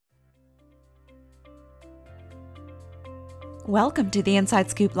Welcome to the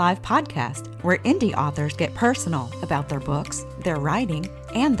Inside Scoop Live podcast, where indie authors get personal about their books, their writing,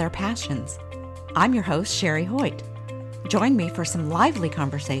 and their passions. I'm your host, Sherry Hoyt. Join me for some lively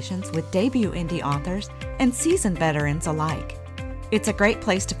conversations with debut indie authors and seasoned veterans alike. It's a great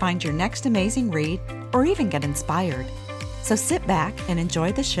place to find your next amazing read or even get inspired. So sit back and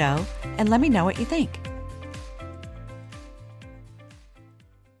enjoy the show and let me know what you think.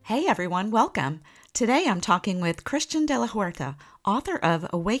 Hey everyone, welcome. Today I'm talking with Christian de la Huerta, author of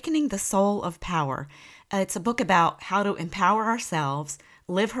Awakening the Soul of Power. It's a book about how to empower ourselves,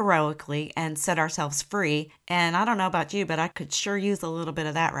 live heroically, and set ourselves free. And I don't know about you, but I could sure use a little bit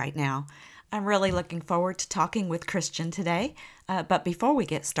of that right now. I'm really looking forward to talking with Christian today. But before we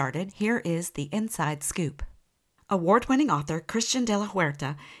get started, here is the Inside Scoop. Award-winning author Christian de la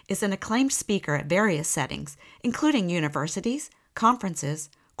Huerta is an acclaimed speaker at various settings, including universities, conferences,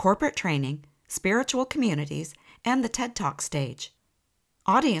 corporate training, spiritual communities, and the TED Talk stage.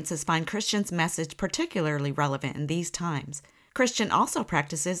 Audiences find Christian's message particularly relevant in these times. Christian also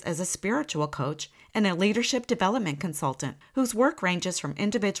practices as a spiritual coach and a leadership development consultant whose work ranges from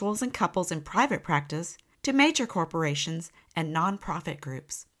individuals and couples in private practice to major corporations and nonprofit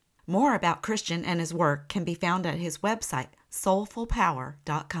groups. More about Christian and his work can be found at his website,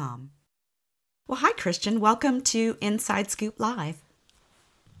 soulfulpower.com. Well, hi, Christian. Welcome to Inside Scoop Live.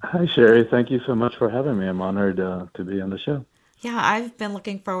 Hi, Sherry. Thank you so much for having me. I'm honored to be on the show. Yeah, I've been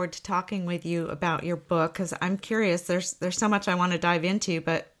looking forward to talking with you about your book because I'm curious. There's so much I want to dive into,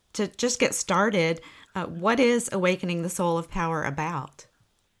 but to just get started, what is Awakening the Soul of Power about?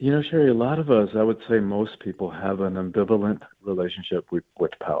 You know, Sherry, a lot of us, I would say most people have an ambivalent relationship with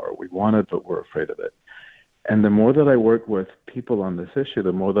power. We want it, but we're afraid of it. And the more that I work with people on this issue,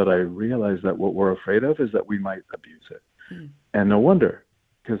 the more that I realize that what we're afraid of is that we might abuse it. And no wonder.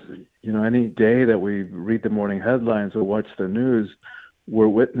 Because, you know, any day that we read the morning headlines or watch the news, we're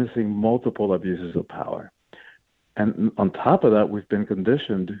witnessing multiple abuses of power. And on top of that, we've been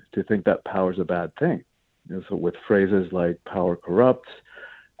conditioned to think that power is a bad thing. You know, so with phrases like power corrupts,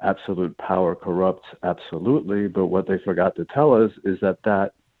 absolute power corrupts absolutely, but what they forgot to tell us is that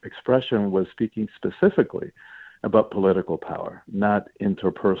that expression was speaking specifically about political power, not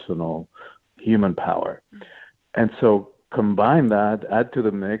interpersonal human power. And so combine that, add to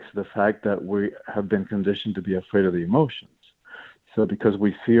the mix the fact that we have been conditioned to be afraid of the emotions. So because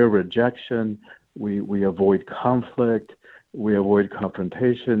we fear rejection, we avoid conflict, we avoid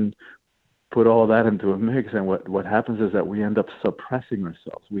confrontation, put all that into a mix, and what happens is that we end up suppressing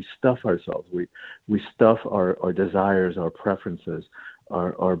ourselves. We stuff ourselves. We stuff our desires, our preferences,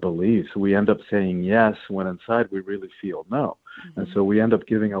 our beliefs. We end up saying yes when inside we really feel no. And so we end up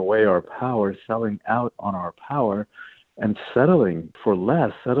giving away our power, selling out on our power, and settling for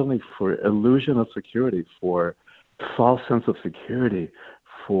less, settling for illusion of security, for false sense of security,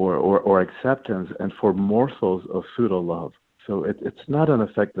 for or acceptance, and for morsels of pseudo love. So it's not an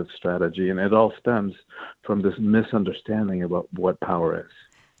effective strategy, and it all stems from this misunderstanding about what power is.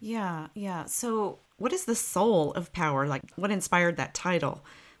 Yeah. So what is the soul of power? Like, what inspired that title?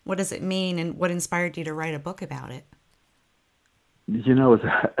 What does it mean, and what inspired you to write a book about it? You know,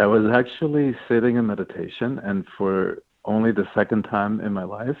 I was actually sitting in meditation, and for only the second time in my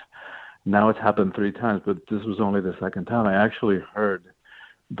life, now it's happened 3 times, but this was only the second time, I actually heard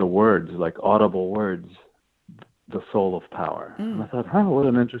the words, like audible words, the soul of power. And I thought, what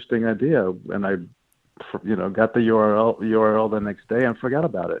an interesting idea. And I, got the URL the next day and forgot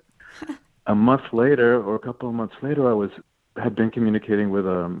about it. A month later, or a couple of months later, had been communicating with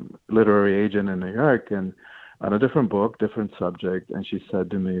a literary agent in New York, and on a different book, different subject, and she said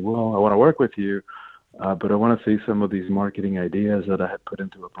to me, well, I want to work with you, but I want to see some of these marketing ideas that I had put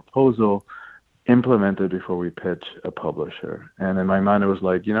into a proposal implemented before we pitch a publisher. And in my mind, it was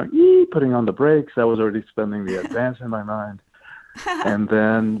like, putting on the brakes. I was already spending the advance in my mind. And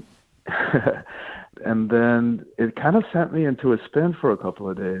then it kind of sent me into a spin for a couple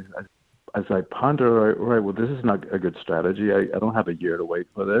of days. As I ponder, well, this is not a good strategy. I don't have a year to wait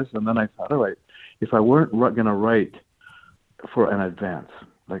for this. And then I thought, all right, if I weren't going to write for an advance,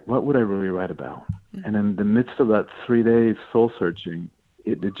 like what would I really write about? And in the midst of that 3 days soul searching,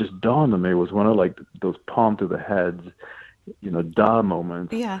 it just dawned on me. It was one of like those palm to the heads, da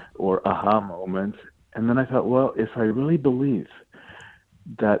moments or aha moments. And then I thought, well, if I really believe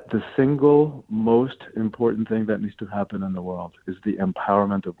that the single most important thing that needs to happen in the world is the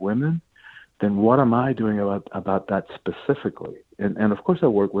empowerment of women, then what am I doing about that specifically? And of course, I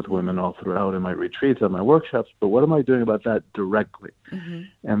work with women all throughout in my retreats and my workshops, but what am I doing about that directly?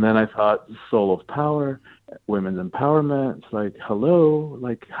 And then I thought, soul of power, women's empowerment. It's like, hello,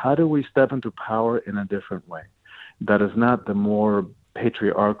 like how do we step into power in a different way? that is not the more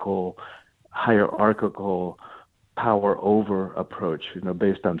patriarchal, hierarchical, power over approach,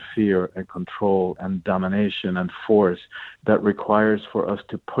 based on fear and control and domination and force that requires for us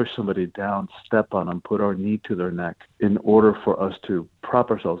to push somebody down, step on them, put our knee to their neck in order for us to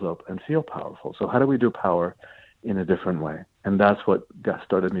prop ourselves up and feel powerful. So how do we do power in a different way? And that's what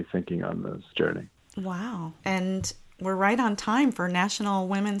started me thinking on this journey. Wow. And we're right on time for National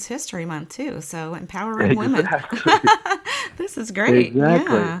Women's History Month, too. So empowering women. This is great.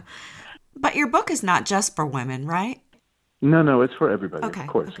 Exactly. Yeah. But your book is not just for women, right? No, it's for everybody, Okay. of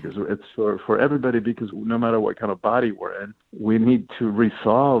course, Okay. because it's for everybody, because no matter what kind of body we're in, we need to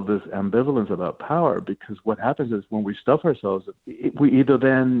resolve this ambivalence about power, because what happens is when we stuff ourselves, we either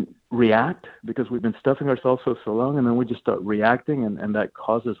then react because we've been stuffing ourselves for so long, and then we just start reacting, and that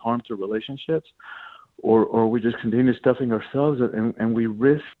causes harm to relationships, or we just continue stuffing ourselves, and we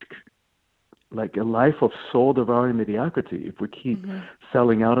risk like a life of soul-devouring mediocrity if we keep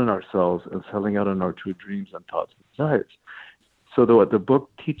selling out on ourselves and selling out on our true dreams and thoughts and desires. So what the book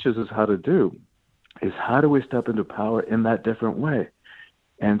teaches us how to do is how do we step into power in that different way?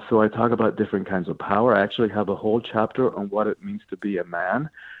 And so I talk about different kinds of power. I actually have a whole chapter on what it means to be a man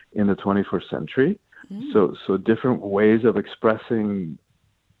in the 21st century. So different ways of expressing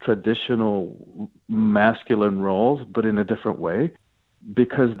traditional masculine roles, but in a different way,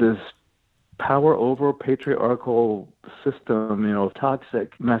 because this power over patriarchal system,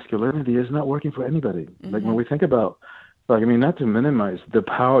 toxic masculinity is not working for anybody. Like when we think about, not to minimize the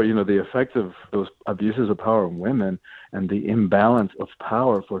power, the effect of those abuses of power on women and the imbalance of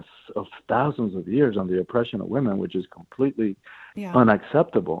power of thousands of years on the oppression of women, which is completely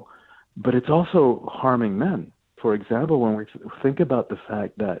unacceptable. But it's also harming men. For example, when we think about the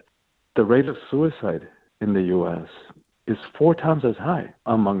fact that the rate of suicide in the U.S. is 4 times as high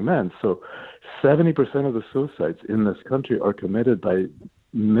among men. So 70% of the suicides in this country are committed by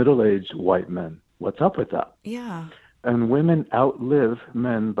middle-aged white men. What's up with that? Yeah. And women outlive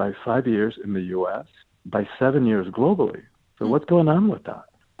men by 5 years in the U.S., by 7 years globally. So what's going on with that?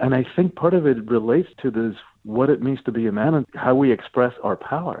 And I think part of it relates to this, what it means to be a man and how we express our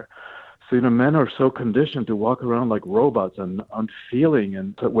power. So, men are so conditioned to walk around like robots and unfeeling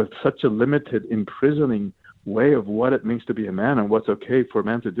and with such a limited, imprisoning way of what it means to be a man and what's okay for a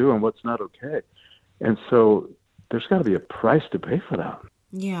man to do and what's not okay. And so there's got to be a price to pay for that.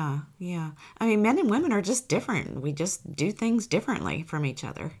 Yeah. I mean, men and women are just different. We just do things differently from each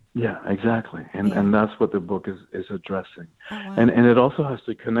other. Yeah, exactly. And that's what the book is addressing. Oh, wow. And it also has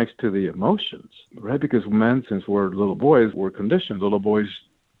to connect to the emotions, right? Because men, since we're little boys, we're conditioned. Little boys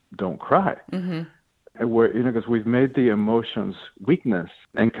don't cry. And because we've made the emotions weakness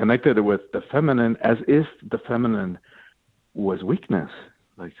and connected it with the feminine as if the feminine was weakness.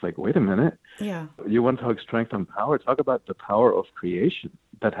 Like, wait a minute. Yeah. You want to talk strength and power? Talk about the power of creation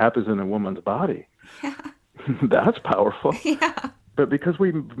that happens in a woman's body. Yeah. That's powerful. Yeah. But because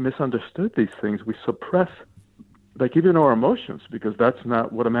we misunderstood these things, we suppress, even our emotions, because that's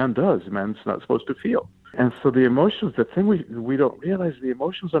not what a man does. A man's not supposed to feel. And so the emotions, the thing we don't realize, the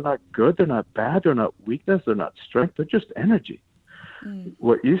emotions are not good, they're not bad, they're not weakness, they're not strength, they're just energy.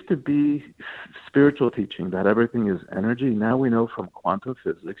 What used to be spiritual teaching, that everything is energy, now we know from quantum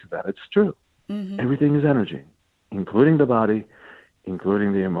physics that it's true. Everything is energy, including the body,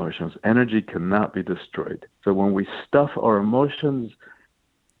 including the emotions. Energy cannot be destroyed. So when we stuff our emotions,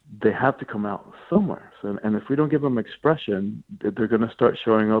 they have to come out somewhere. And if we don't give them expression, they're going to start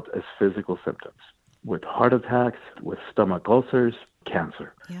showing up as physical symptoms, with heart attacks, with stomach ulcers,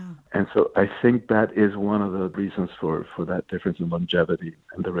 cancer. Yeah. And so I think that is one of the reasons for that difference in longevity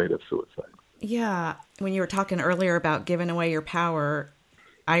and the rate of suicide. Yeah. When you were talking earlier about giving away your power,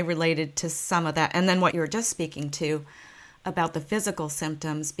 I related to some of that. And then what you were just speaking to about the physical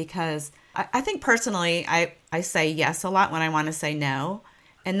symptoms, because I think personally, I say yes a lot when I want to say no.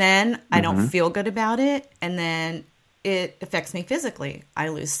 And then I don't feel good about it. And then it affects me physically. I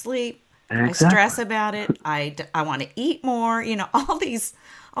lose sleep. Exactly. I stress about it. I want to eat more, all these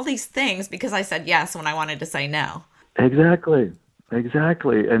things because I said yes when I wanted to say no. Exactly.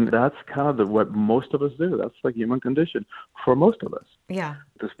 And that's kind of what most of us do. That's like human condition for most of us. Yeah.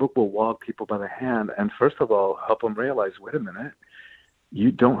 This book will walk people by the hand and first of all, help them realize, wait a minute,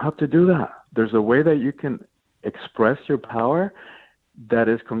 you don't have to do that. There's a way that you can express your power that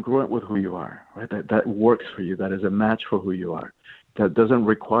is congruent with who you are, right? That works for you, that is a match for who you are. That doesn't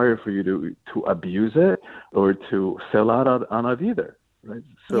require for you to abuse it or to sell out on it either, right?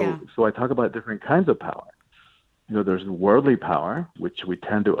 So I talk about different kinds of power. There's worldly power, which we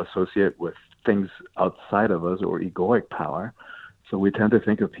tend to associate with things outside of us, or egoic power. So we tend to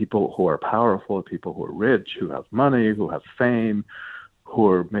think of people who are powerful, people who are rich, who have money, who have fame, who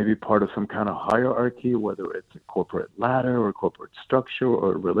are maybe part of some kind of hierarchy, whether it's a corporate ladder or corporate structure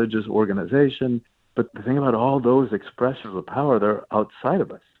or a religious organization. But the thing about all those expressions of power, they're outside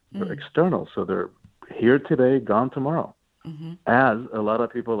of us. They're external. So they're here today, gone tomorrow. As a lot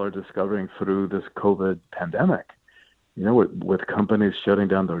of people are discovering through this COVID pandemic, with companies shutting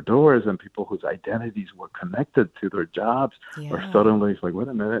down their doors and people whose identities were connected to their jobs are suddenly like, wait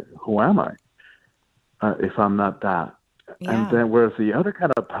a minute, who am I if I'm not that? Yeah. And then whereas the other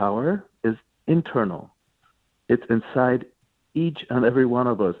kind of power is internal. It's inside each and every one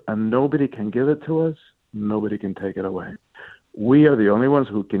of us, and nobody can give it to us. Nobody can take it away. We are the only ones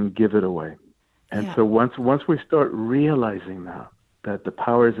who can give it away. And so once we start realizing that the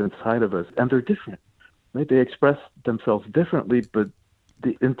power is inside of us, and they're different, right? They express themselves differently, but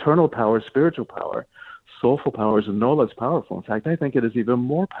the internal power, spiritual power, soulful power is no less powerful. In fact, I think it is even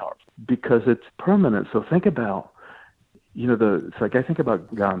more powerful because it's permanent. So think about, it's like I think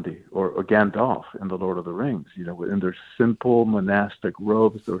about Gandhi or Gandalf in The Lord of the Rings, in their simple monastic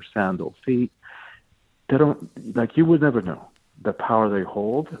robes, their sandal feet. They don't, like, you would never know the power they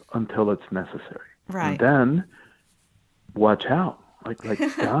hold until it's necessary. Right. And then watch out. Like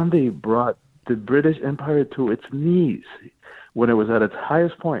Gandhi brought the British Empire to its knees when it was at its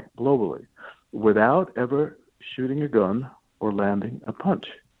highest point globally without ever shooting a gun or landing a punch.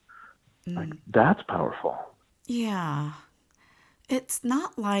 Like, that's powerful. Yeah. It's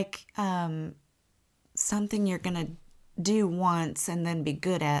not like something you're going to do once and then be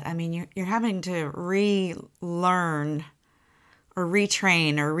good at. I mean, you're having to relearn or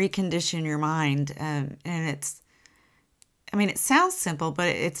retrain or recondition your mind. And it sounds simple, but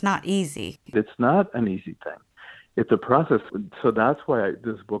it's not easy. It's not an easy thing. It's a process. So that's why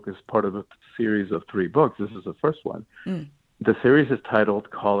this book is part of a series of 3 books. This is the first one. The series is titled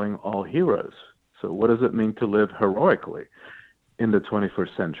Calling All Heroes. So what does it mean to live heroically in the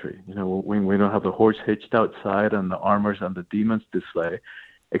 21st century? When we don't have the horse hitched outside and the armors and the demons display,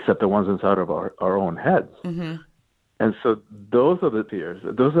 except the ones inside of our own heads. And so those are the fears.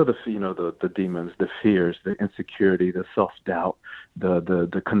 Those are the demons, the fears, the insecurity, the self-doubt,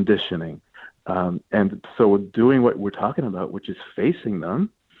 the conditioning. And so doing what we're talking about, which is facing them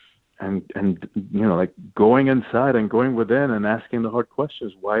and like going inside and going within and asking the hard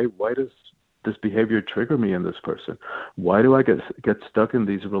questions. Why does this behavior trigger me in this person? Why do I get stuck in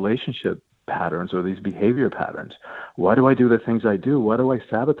these relationship patterns or these behavior patterns? Why do I do the things I do? Why do I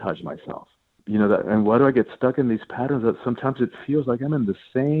sabotage myself? And why do I get stuck in these patterns that sometimes it feels like I'm in the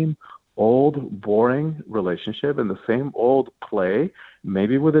same old boring relationship and the same old play,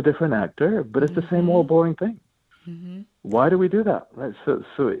 maybe with a different actor, but it's the same old boring thing. Why do we do that? Right? So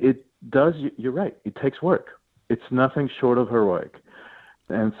it does, you're right, it takes work. It's nothing short of heroic.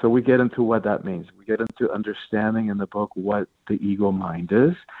 And so we get into what that means. We get into understanding in the book what the ego mind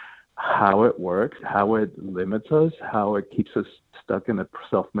is, how it works, how it limits us, how it keeps us stuck in a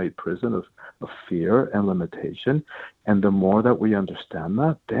self-made prison of fear and limitation. And the more that we understand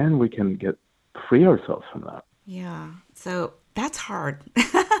that, then we can free ourselves from that. Yeah. So that's hard.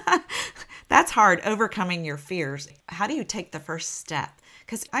 That's hard, overcoming your fears. How do you take the first step?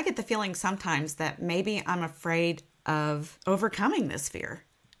 Because I get the feeling sometimes that maybe I'm afraid of overcoming this fear,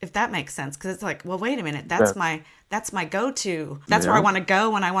 if that makes sense. Because it's like, well, wait a minute, that's my go-to. That's where I want to go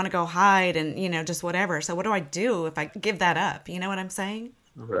when I want to go hide and, just whatever. So what do I do if I give that up? You know what I'm saying?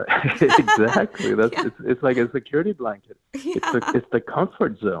 Right. Exactly. It's like a security blanket. Yeah. It's the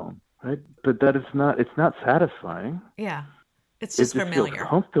comfort zone, right? But that it's not satisfying. Yeah. It's just familiar. Feels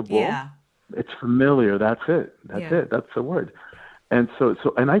comfortable. Yeah. It's familiar. That's it. It. That's the word. And so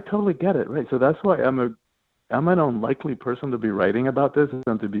and I totally get it, right? So that's why I'm an unlikely person to be writing about this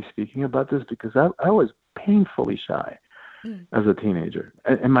and to be speaking about this, because I was painfully shy as a teenager.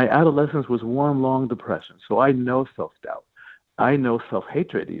 And my adolescence was one long depression. So I know self-doubt. I know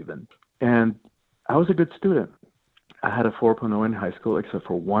self-hatred even. And I was a good student. I had a 4.0 in high school except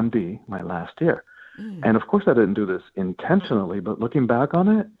for 1 B my last year. And of course I didn't do this intentionally, but looking back on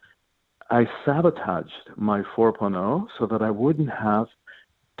it, I sabotaged my 4.0 so that I wouldn't have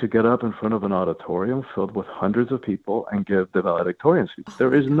to get up in front of an auditorium filled with hundreds of people and give the valedictorian speech.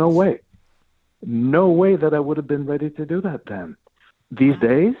 There is no way that I would have been ready to do that then. These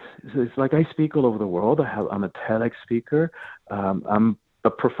days, it's like I speak all over the world. I'm a TEDx speaker. I'm a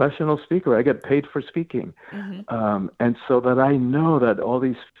professional speaker. I get paid for speaking. And so that I know that all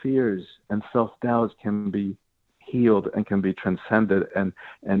these fears and self-doubts can be healed and can be transcended,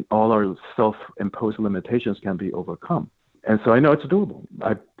 and all our self-imposed limitations can be overcome. And so I know it's doable.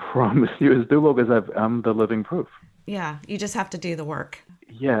 I promise you it's doable because I'm the living proof. Yeah, you just have to do the work.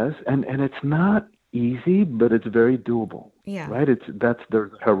 Yes, and it's not easy, but it's very doable, Yeah. right?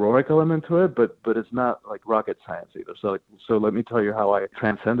 There's a heroic element to it, but it's not like rocket science either. So let me tell you how I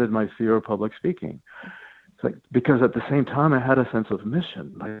transcended my fear of public speaking. It's like because at the same time I had a sense of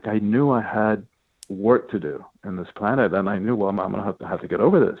mission. Like I knew I had work to do in this planet, and I knew, well, I'm gonna have to get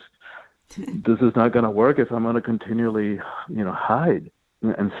over this. This is not gonna work if I'm gonna continually, hide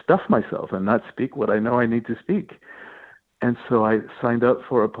and stuff myself and not speak what I know I need to speak. And so I signed up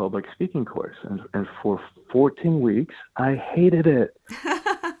for a public speaking course, and for 14 weeks I hated it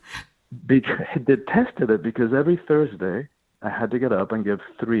because I detested it because every Thursday I had to get up and give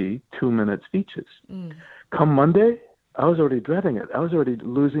 3 2-minute speeches. Mm. Come Monday, I was already dreading it. I was already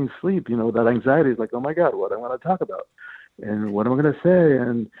losing sleep. That anxiety is like, oh my God, what am I going to talk about? And what am I going to say?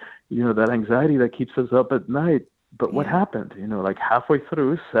 And, that anxiety that keeps us up at night. But what happened? Like halfway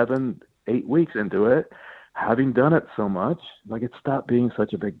through, 7, 8 weeks into it, having done it so much, like it stopped being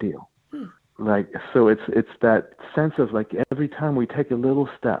such a big deal. Like, so it's that sense of like every time we take a little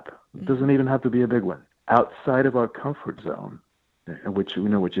step, it doesn't even have to be a big one, outside of our comfort zone, which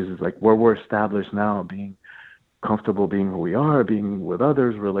is like where we're established now, being comfortable being who we are, being with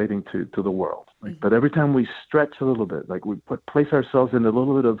others, relating to the world. But every time we stretch a little bit, like we place ourselves in a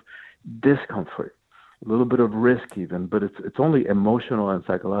little bit of discomfort, a little bit of risk even, but it's only emotional and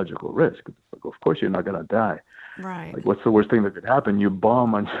psychological risk. Like, of course, you're not going to die. Right. Like, what's the worst thing that could happen? You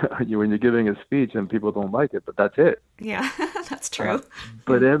bomb on you when you're giving a speech and people don't like it, but that's it. Yeah, that's true.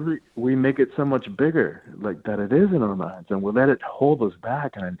 But we make it so much bigger, like that it is in our minds, and we let it hold us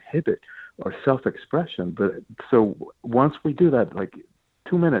back and inhibit our self-expression. But so once we do that, like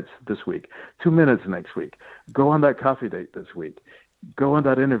 2 minutes this week, 2 minutes next week, go on that coffee date this week, go on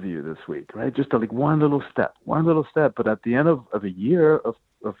that interview this week, right? Just like one little step. But at the end of a year of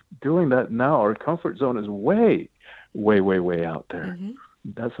doing that, now our comfort zone is way, way, way, way out there. Mm-hmm.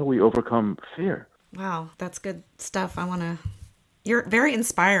 That's how we overcome fear. Wow, that's good stuff. You're very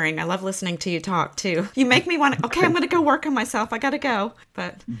inspiring. I love listening to you talk too. You make me want to, okay, I'm going to go work on myself. I got to go.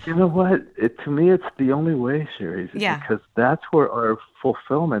 But you know what? To me, it's the only way, Sherry. Yeah. Because that's where our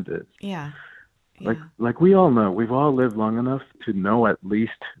fulfillment is. Yeah. Like we all know, we've all lived long enough to know, at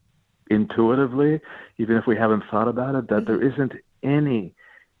least intuitively, even if we haven't thought about it, that there isn't any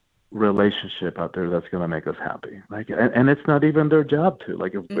relationship out there that's going to make us happy. Like, and it's not even their job to.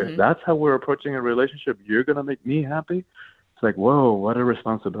 Like, if that's how we're approaching a relationship, you're going to make me happy. It's like, whoa, what a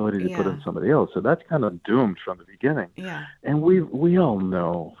responsibility to put on somebody else. So that's kind of doomed from the beginning. Yeah. And we all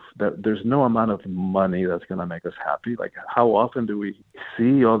know that there's no amount of money that's going to make us happy. Like, how often do we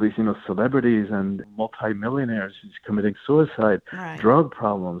see all these, celebrities and multimillionaires committing suicide, drug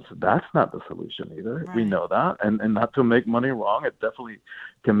problems? That's not the solution either. Right. We know that. And not to make money wrong, it definitely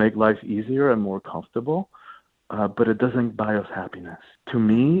can make life easier and more comfortable, but it doesn't buy us happiness. To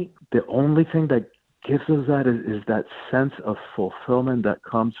me, the only thing that gives us that is that sense of fulfillment that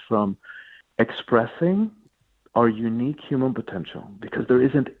comes from expressing our unique human potential, because there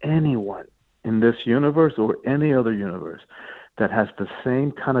isn't anyone in this universe or any other universe that has the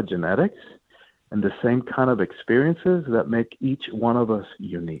same kind of genetics and the same kind of experiences that make each one of us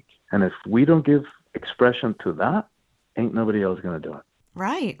unique. And if we don't give expression to that, ain't nobody else going to do it.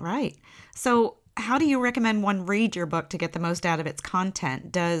 Right. So how do you recommend one read your book to get the most out of its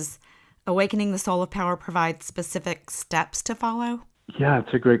content? Does Awakening the Soul of Power provide specific steps to follow? Yeah,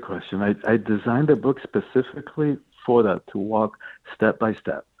 it's a great question. I designed the book specifically for that, to walk step by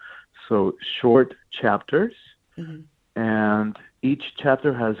step. So short chapters, and each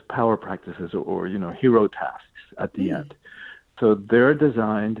chapter has power practices or hero tasks at the end. So they're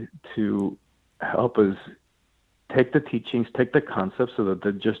designed to help us take the teachings, take the concepts so that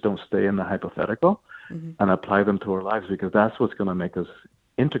they just don't stay in the hypothetical, and apply them to our lives, because that's what's going to make us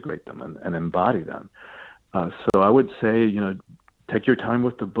integrate them and embody them. So I would say, take your time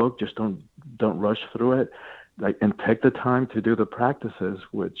with the book. Just don't rush through it, and take the time to do the practices,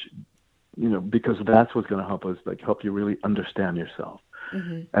 which, because that's what's going to help us, help you really understand yourself.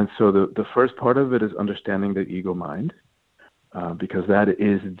 And so the first part of it is understanding the ego mind, because that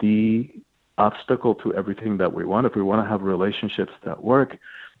is the obstacle to everything that we want. If we want to have relationships that work,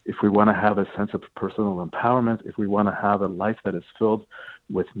 if we want to have a sense of personal empowerment, if we want to have a life that is filled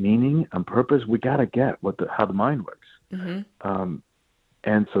with meaning and purpose, we got to get how the mind works.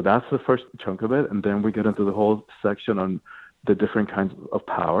 And so that's the first chunk of it. And then we get into the whole section on the different kinds of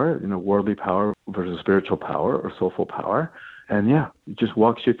power, worldly power versus spiritual power or soulful power. And it just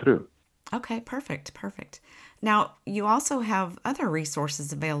walks you through. Okay, perfect. Now, you also have other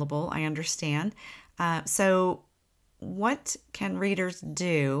resources available, I understand. So what can readers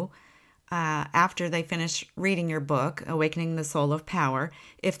do after they finish reading your book, Awakening the Soul of Power,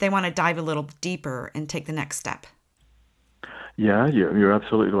 if they want to dive a little deeper and take the next step? Yeah, you're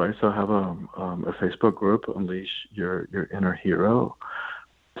absolutely right. So I have a Facebook group, Unleash Your Inner Hero.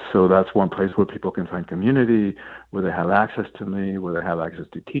 So that's one place where people can find community, where they have access to me, where they have access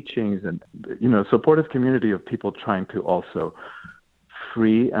to teachings, and supportive community of people trying to also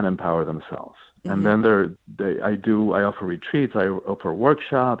free and empower themselves. Mm-hmm. And then I offer retreats, I offer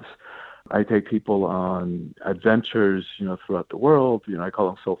workshops, I take people on adventures, throughout the world. I call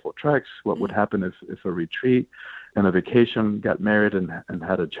them soulful treks. What would happen if a retreat and a vacation got married and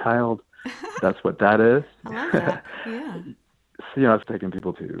had a child? That's what that is. I love that. Yeah. So, I've taken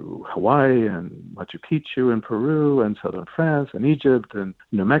people to Hawaii and Machu Picchu and Peru and southern France and Egypt and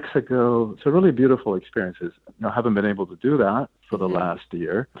New Mexico. So really beautiful experiences. I haven't been able to do that for the last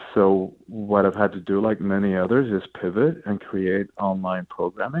year. So what I've had to do, like many others, is pivot and create online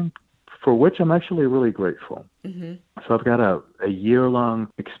programming, for which I'm actually really grateful. Mm-hmm. So I've got a year-long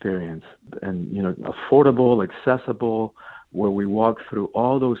experience and, affordable, accessible, where we walk through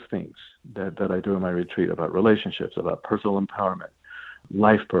all those things that I do in my retreat about relationships, about personal empowerment,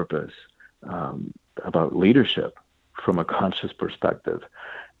 life purpose, about leadership from a conscious perspective.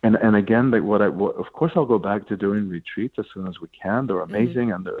 And again, of course, I'll go back to doing retreats as soon as we can. They're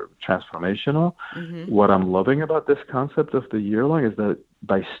amazing and they're transformational. Mm-hmm. What I'm loving about this concept of the year-long is that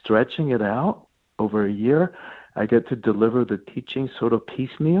by stretching it out over a year, I get to deliver the teaching sort of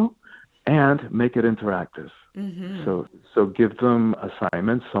piecemeal and make it interactive. Mm-hmm. So give them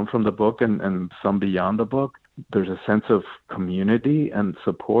assignments, some from the book and some beyond the book. There's a sense of community and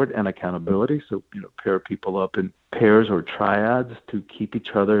support and accountability. So, pair people up in pairs or triads to keep each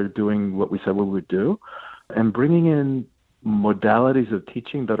other doing what we said we would do, and bringing in modalities of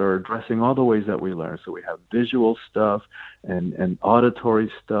teaching that are addressing all the ways that we learn. So we have visual stuff and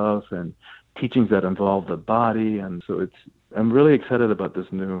auditory stuff and teachings that involve the body. And so I'm really excited about this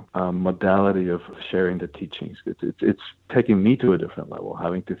new modality of sharing the teachings. It's taking me to a different level,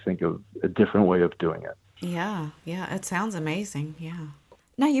 having to think of a different way of doing it. Yeah, it sounds amazing. Yeah.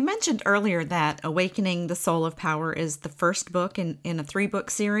 Now, you mentioned earlier that Awakening the Soul of Power is the first book in a 3-book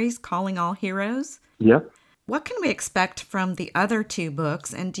series, Calling All Heroes. Yep. What can we expect from the other 2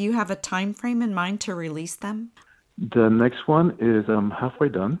 books, and do you have a time frame in mind to release them? The next one is halfway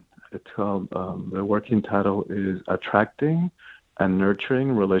done. It's called, the working title is Attracting and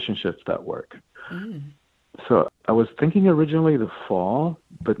Nurturing Relationships That Work. Mm. So I was thinking originally the fall,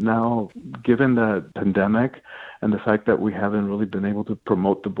 but now given the pandemic and the fact that we haven't really been able to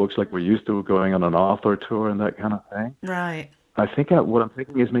promote the books like we used to, going on an author tour and that kind of thing. Right. I think what I'm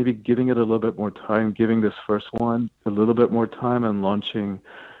thinking is maybe giving it a little bit more time, giving this first one a little bit more time, and launching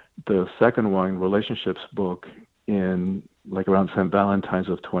the second one, Relationships book, in like around St. Valentine's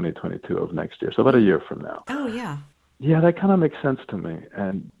of 2022 of next year. So about a year from now. Oh, yeah. Yeah, that kind of makes sense to me.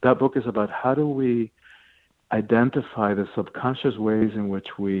 And that book is about how do we identify the subconscious ways in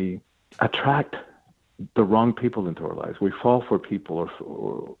which we attract the wrong people into our lives. We fall for people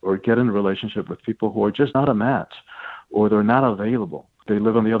or get in a relationship with people who are just not a match, or they're not available. They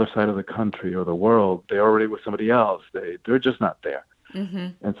live on the other side of the country or the world. They're already with somebody else. They're just not there.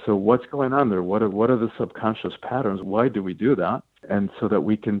 Mm-hmm. And so what's going on there? What are the subconscious patterns? Why do we do that? And so that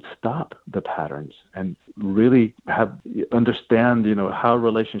we can stop the patterns and really understand, how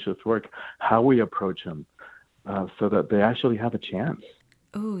relationships work, how we approach them, so that they actually have a chance.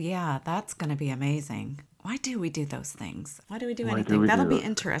 Oh, yeah, that's going to be amazing. Why do we do those things? Why do we do anything? That'll be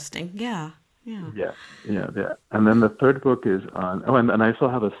interesting. Yeah. Yeah. And then the third book is on, and I still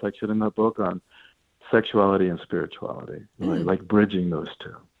have a section in the book on sexuality and spirituality, like bridging those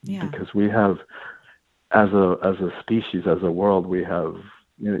two. Yeah. Because we have, as a species, as a world, we have,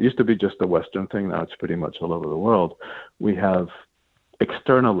 it used to be just a Western thing. Now it's pretty much all over the world. We have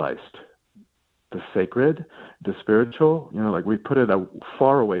externalized the sacred, the spiritual, like we put it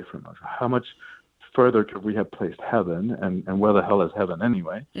far away from us. How much further could we have placed heaven, and where the hell is heaven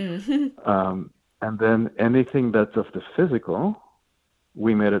anyway? Mm-hmm. And then anything that's of the physical,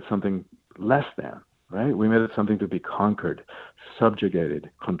 we made it something less than, right? We made it something to be conquered, subjugated,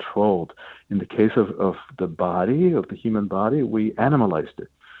 controlled. In the case of the body, of the human body, we animalized it.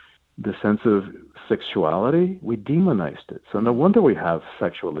 The sense of sexuality, we demonized it. So no wonder we have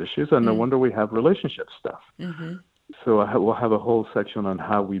sexual issues, and no wonder we have relationship stuff. Mm-hmm. So we'll have a whole section on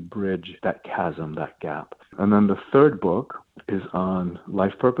how we bridge that chasm, that gap. And then the third book is on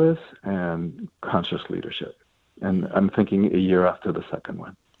life purpose and conscious leadership. And I'm thinking a year after the second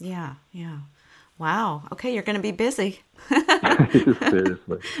one. Yeah. Wow. Okay, you're going to be busy.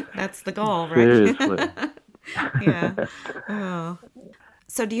 Seriously. That's the goal, right? Seriously. Yeah. Oh.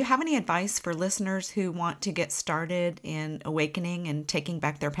 So do you have any advice for listeners who want to get started in awakening and taking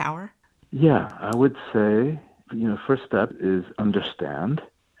back their power? Yeah, I would say, first step is understand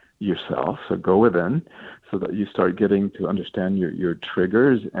yourself. So go within so that you start getting to understand your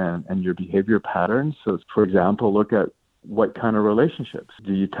triggers and your behavior patterns. So, for example, look at what kind of relationships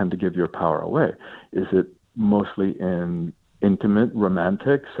do you tend to give your power away? Is it mostly in intimate,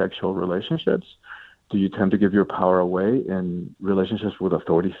 romantic, sexual relationships? Do you tend to give your power away in relationships with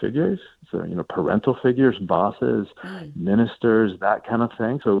authority figures? So, parental figures, bosses, ministers, that kind of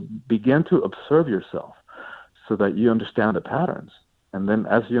thing. So begin to observe yourself so that you understand the patterns. And then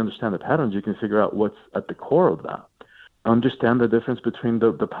as you understand the patterns, you can figure out what's at the core of that. Understand the difference between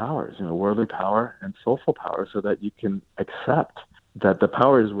the powers, worldly power and soulful power, so that you can accept that the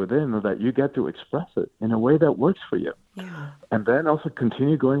power is within and that you get to express it in a way that works for you. Yeah. And then also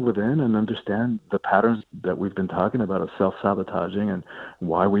continue going within and understand the patterns that we've been talking about of self-sabotaging and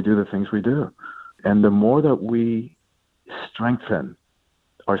why we do the things we do. And the more that we strengthen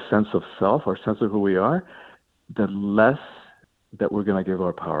our sense of self, our sense of who we are, the less that we're going to give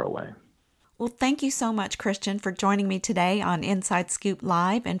our power away. Well, thank you so much, Christian, for joining me today on Inside Scoop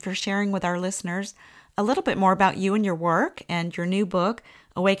Live and for sharing with our listeners a little bit more about you and your work and your new book,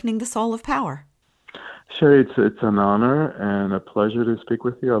 Awakening the Soul of Power. Sure, it's an honor and a pleasure to speak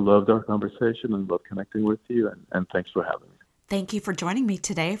with you. I loved our conversation and love connecting with you, and thanks for having me. Thank you for joining me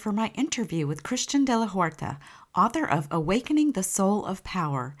today for my interview with Christian de la Huerta, author of Awakening the Soul of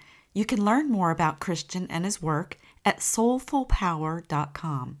Power. You can learn more about Christian and his work at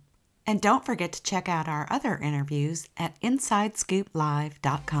soulfulpower.com. And don't forget to check out our other interviews at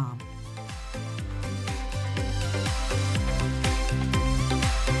InsideScoopLive.com.